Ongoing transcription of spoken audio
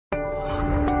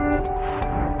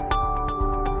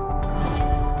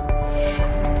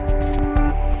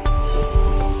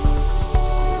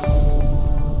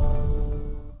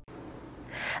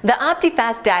The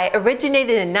Optifast diet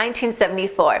originated in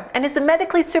 1974 and is a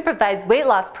medically supervised weight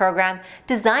loss program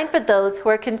designed for those who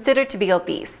are considered to be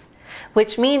obese,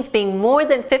 which means being more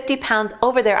than 50 pounds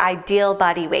over their ideal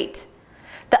body weight.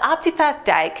 The Optifast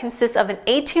diet consists of an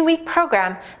 18-week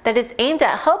program that is aimed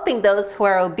at helping those who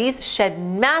are obese shed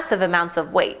massive amounts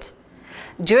of weight.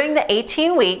 During the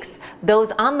 18 weeks,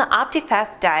 those on the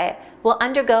Optifast diet will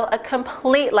undergo a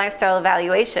complete lifestyle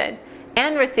evaluation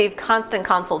and receive constant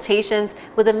consultations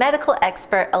with a medical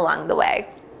expert along the way.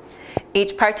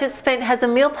 Each participant has a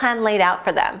meal plan laid out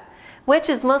for them, which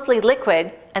is mostly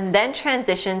liquid and then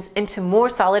transitions into more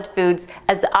solid foods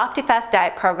as the Optifast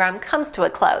diet program comes to a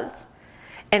close.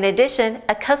 In addition,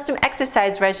 a custom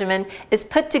exercise regimen is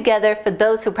put together for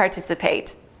those who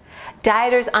participate.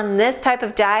 Dieters on this type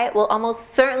of diet will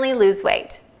almost certainly lose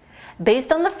weight,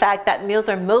 based on the fact that meals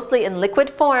are mostly in liquid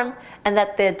form and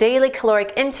that the daily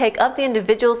caloric intake of the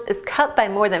individuals is cut by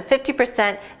more than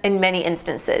 50% in many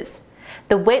instances.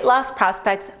 The weight loss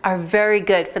prospects are very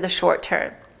good for the short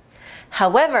term.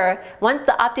 However, once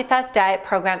the Optifast diet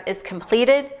program is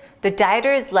completed, the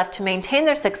dieter is left to maintain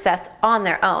their success on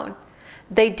their own.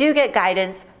 They do get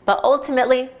guidance, but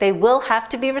ultimately they will have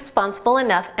to be responsible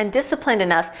enough and disciplined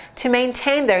enough to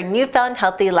maintain their newfound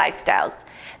healthy lifestyles,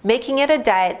 making it a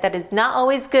diet that is not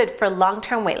always good for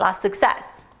long-term weight loss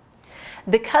success.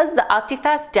 Because the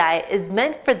Optifast diet is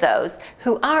meant for those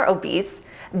who are obese,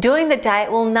 doing the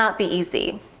diet will not be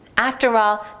easy. After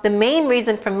all, the main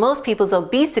reason for most people's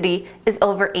obesity is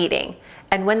overeating,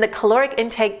 and when the caloric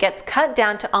intake gets cut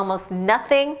down to almost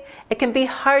nothing, it can be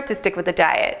hard to stick with the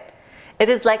diet. It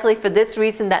is likely for this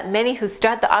reason that many who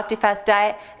start the Optifast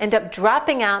diet end up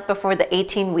dropping out before the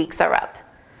 18 weeks are up.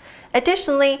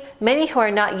 Additionally, many who are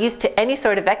not used to any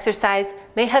sort of exercise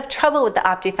may have trouble with the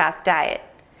Optifast diet.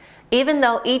 Even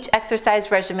though each exercise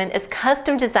regimen is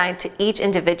custom designed to each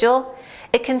individual,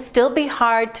 it can still be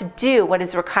hard to do what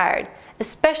is required,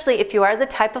 especially if you are the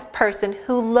type of person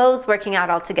who loathes working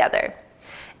out altogether.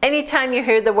 Anytime you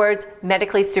hear the words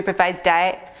medically supervised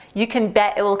diet, you can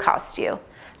bet it will cost you.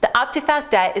 The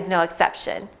Optifast diet is no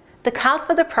exception. The cost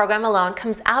for the program alone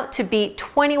comes out to be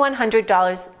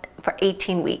 $2,100 for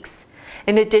 18 weeks.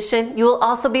 In addition, you will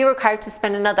also be required to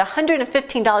spend another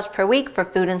 $115 per week for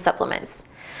food and supplements.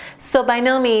 So by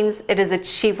no means it is a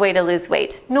cheap way to lose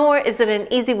weight, nor is it an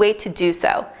easy way to do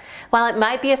so. While it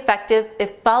might be effective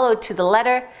if followed to the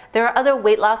letter, there are other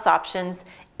weight loss options,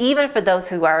 even for those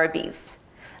who are obese.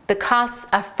 The costs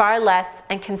are far less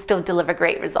and can still deliver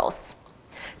great results.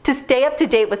 To stay up to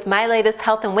date with my latest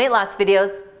health and weight loss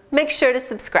videos, make sure to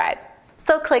subscribe.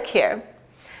 So click here.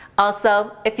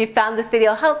 Also, if you found this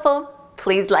video helpful,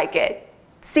 please like it.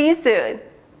 See you soon.